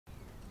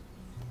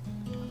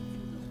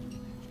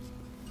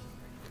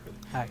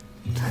Hi.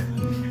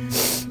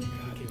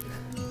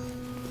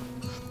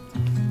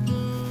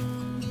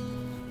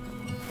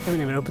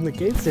 Haven't even opened the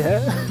gates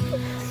yet.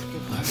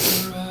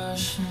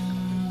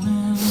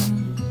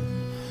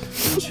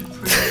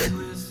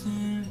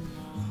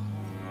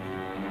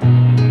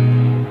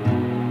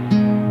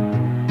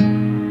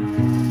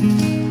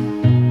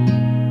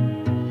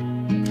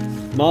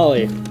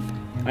 Molly,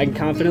 I can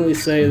confidently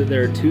say that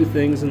there are two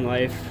things in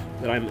life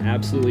that I'm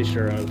absolutely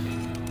sure of.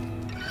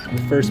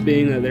 The first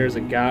being that there is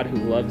a God who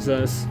loves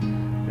us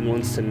and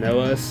wants to know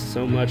us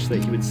so much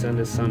that he would send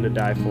his son to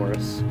die for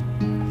us.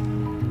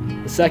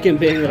 The second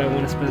being that I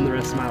want to spend the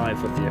rest of my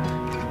life with you.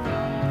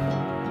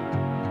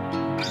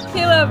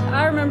 Caleb,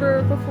 I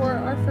remember before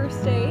our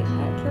first date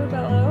at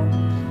Carabello,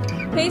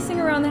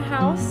 pacing around the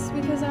house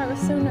because I was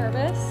so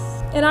nervous.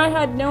 And I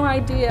had no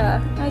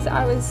idea as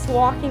I was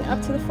walking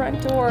up to the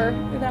front door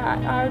that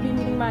I would be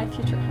meeting my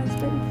future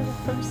husband for the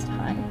first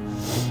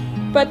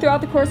time. But throughout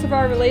the course of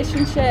our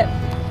relationship,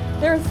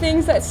 there were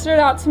things that stood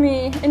out to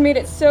me and made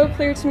it so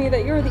clear to me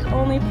that you're the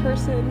only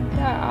person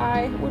that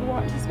I would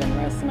want to spend the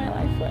rest of my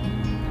life with.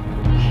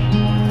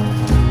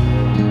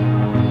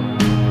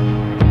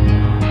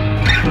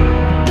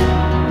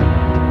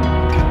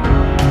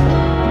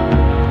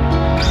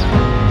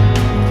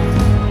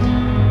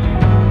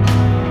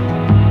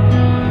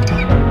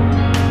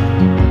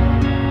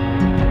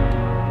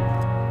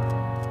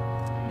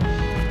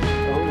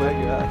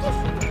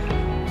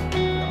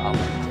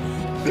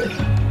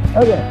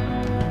 Okay.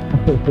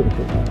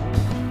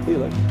 See you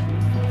later.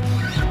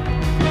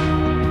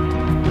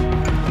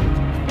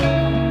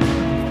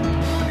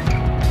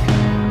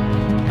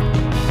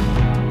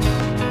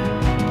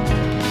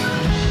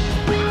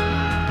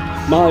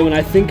 Molly, when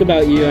I think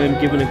about you, I'm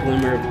given a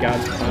glimmer of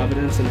God's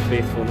providence and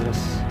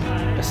faithfulness.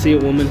 I see a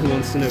woman who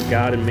wants to know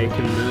God and make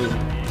him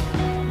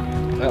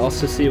known. I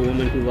also see a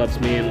woman who loves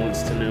me and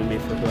wants to know me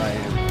for who I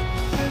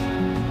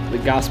am. The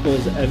gospel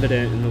is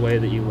evident in the way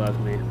that you love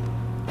me.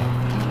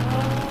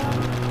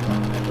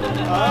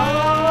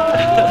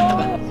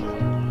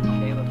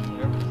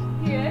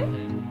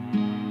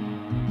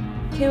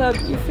 Caleb,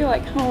 you feel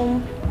like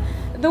home.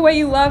 The way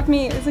you love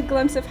me is a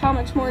glimpse of how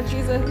much more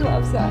Jesus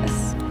loves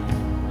us.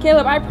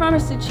 Caleb, I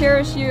promise to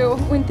cherish you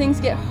when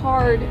things get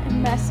hard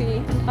and messy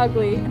and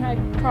ugly, and I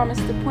promise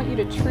to point you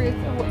to truth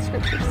of what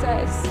Scripture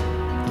says.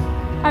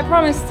 I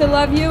promise to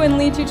love you and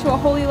lead you to a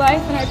holy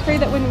life, and I pray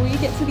that when we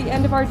get to the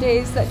end of our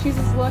days that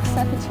Jesus looks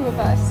at the two of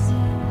us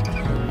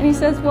and he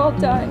says, "Well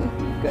done,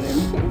 good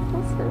and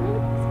faithful servant."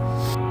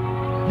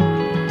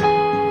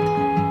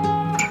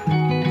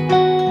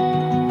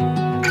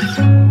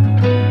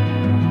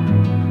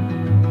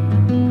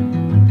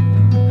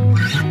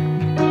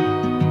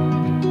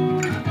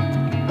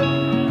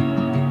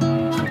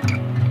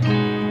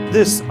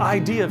 This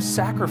idea of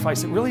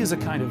sacrifice, it really is a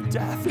kind of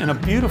death in a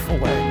beautiful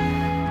way.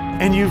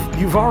 And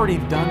you've already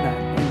done that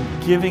in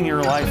giving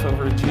your life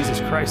over to Jesus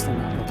Christ and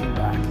not looking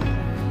back.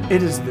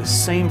 It is the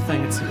same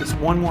thing. It's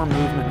one more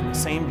movement in the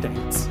same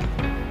dance,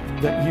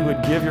 that you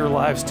would give your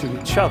lives to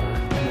each other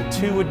and the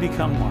two would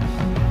become one.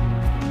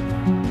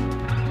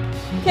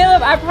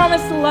 Caleb, I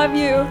promise to love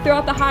you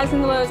throughout the highs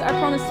and the lows. I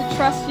promise to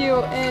trust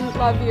you and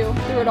love you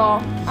through it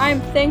all. I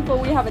am thankful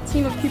we have a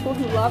team of people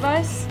who love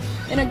us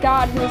and a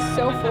God who is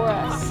so for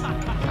us.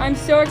 I'm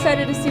so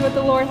excited to see what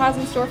the Lord has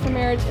in store for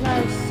marriage, and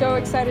I'm so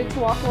excited to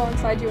walk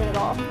alongside you in it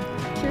all.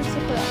 Cheers to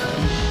forever.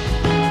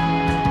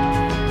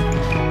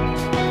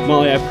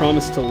 Molly, I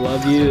promise to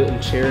love you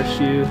and cherish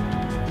you.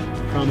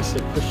 I promise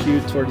to push you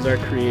towards our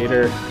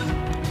Creator,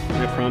 and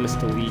I promise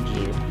to lead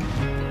you.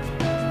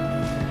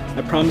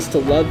 I promise to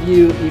love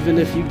you even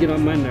if you get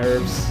on my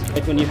nerves,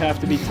 like when you have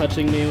to be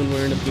touching me when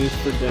we're in a booth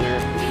for dinner.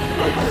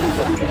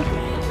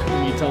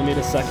 And you tell me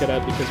to suck it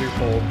up because you're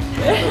cold.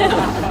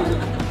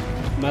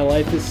 My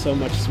life is so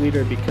much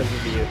sweeter because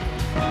of you.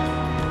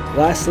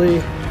 Lastly,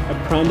 I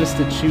promise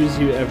to choose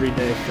you every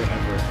day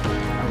forever.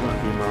 I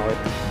love you, Molly.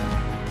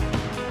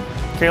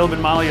 Caleb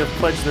and Molly have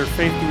pledged their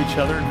faith to each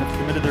other and have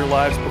committed their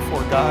lives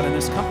before God and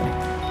his company.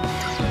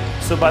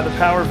 So by the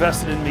power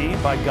vested in me,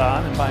 by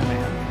God and by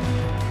man,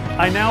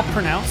 I now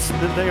pronounce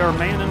that they are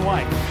man and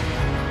wife.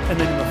 And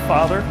then in the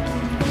Father,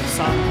 and the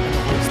Son, and the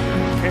Holy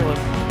Spirit. Caleb,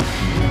 you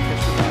can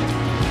kiss your bride.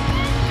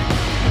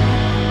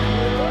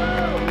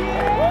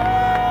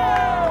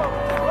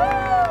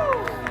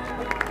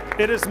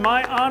 It is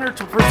my honor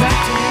to present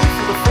to you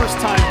for the first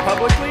time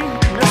publicly,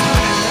 Mr.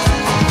 and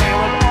Mrs.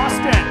 Caleb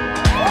Austin.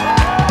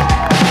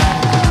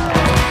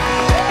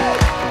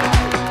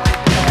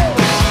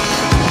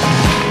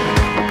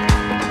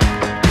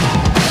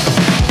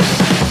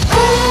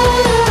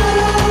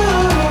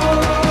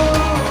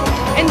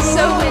 And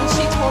so when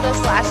she told us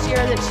last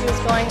year that she was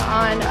going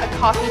on a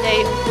coffee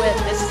date with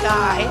this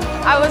guy,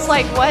 I was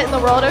like, what in the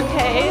world?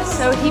 Okay,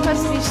 so he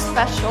must be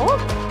special.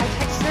 I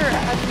texted her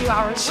a few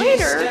hours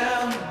later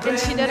and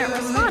she didn't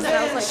respond, and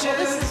I was like, well,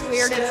 this is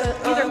weird.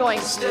 It's either going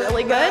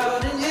really good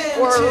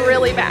or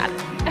really bad.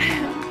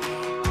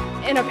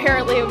 And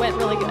apparently it went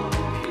really good.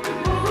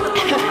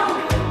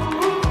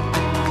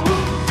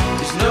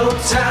 There's no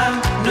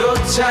time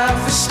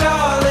for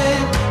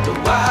stalling.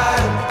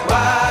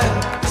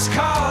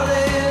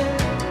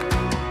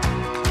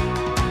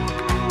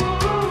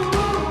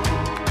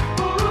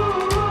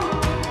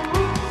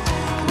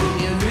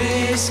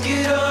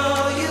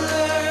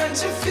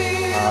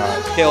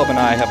 Caleb and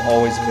I have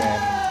always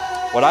been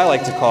what I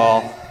like to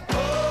call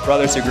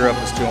brothers who grew up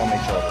as two only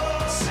children.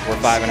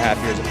 We're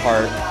 5.5 years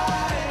apart.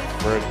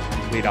 We're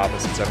complete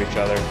opposites of each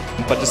other.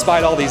 But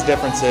despite all these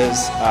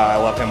differences, I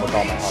love him with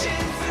all my heart.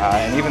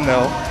 And even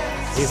though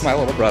he's my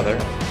little brother,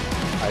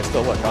 I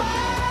still look up to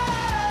him.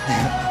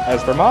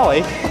 As for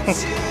Molly,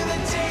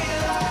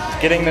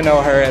 getting to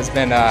know her has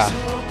been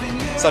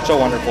such a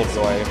wonderful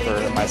joy for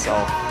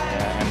myself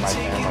and my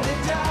family.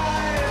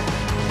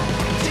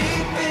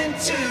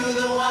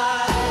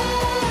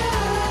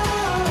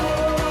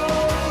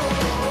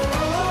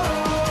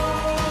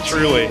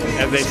 Truly,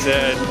 as they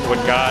said,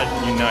 what God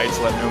unites,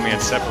 let no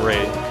man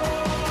separate.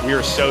 We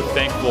are so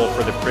thankful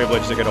for the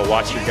privilege to get to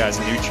watch you guys'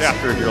 new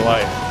chapter of your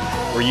life,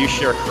 where you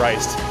share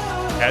Christ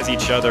as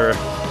each other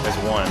as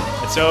one.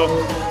 And so,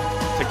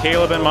 to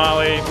Caleb and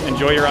Molly,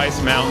 enjoy your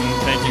ice mountain.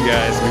 Thank you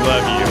guys. We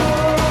love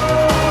you.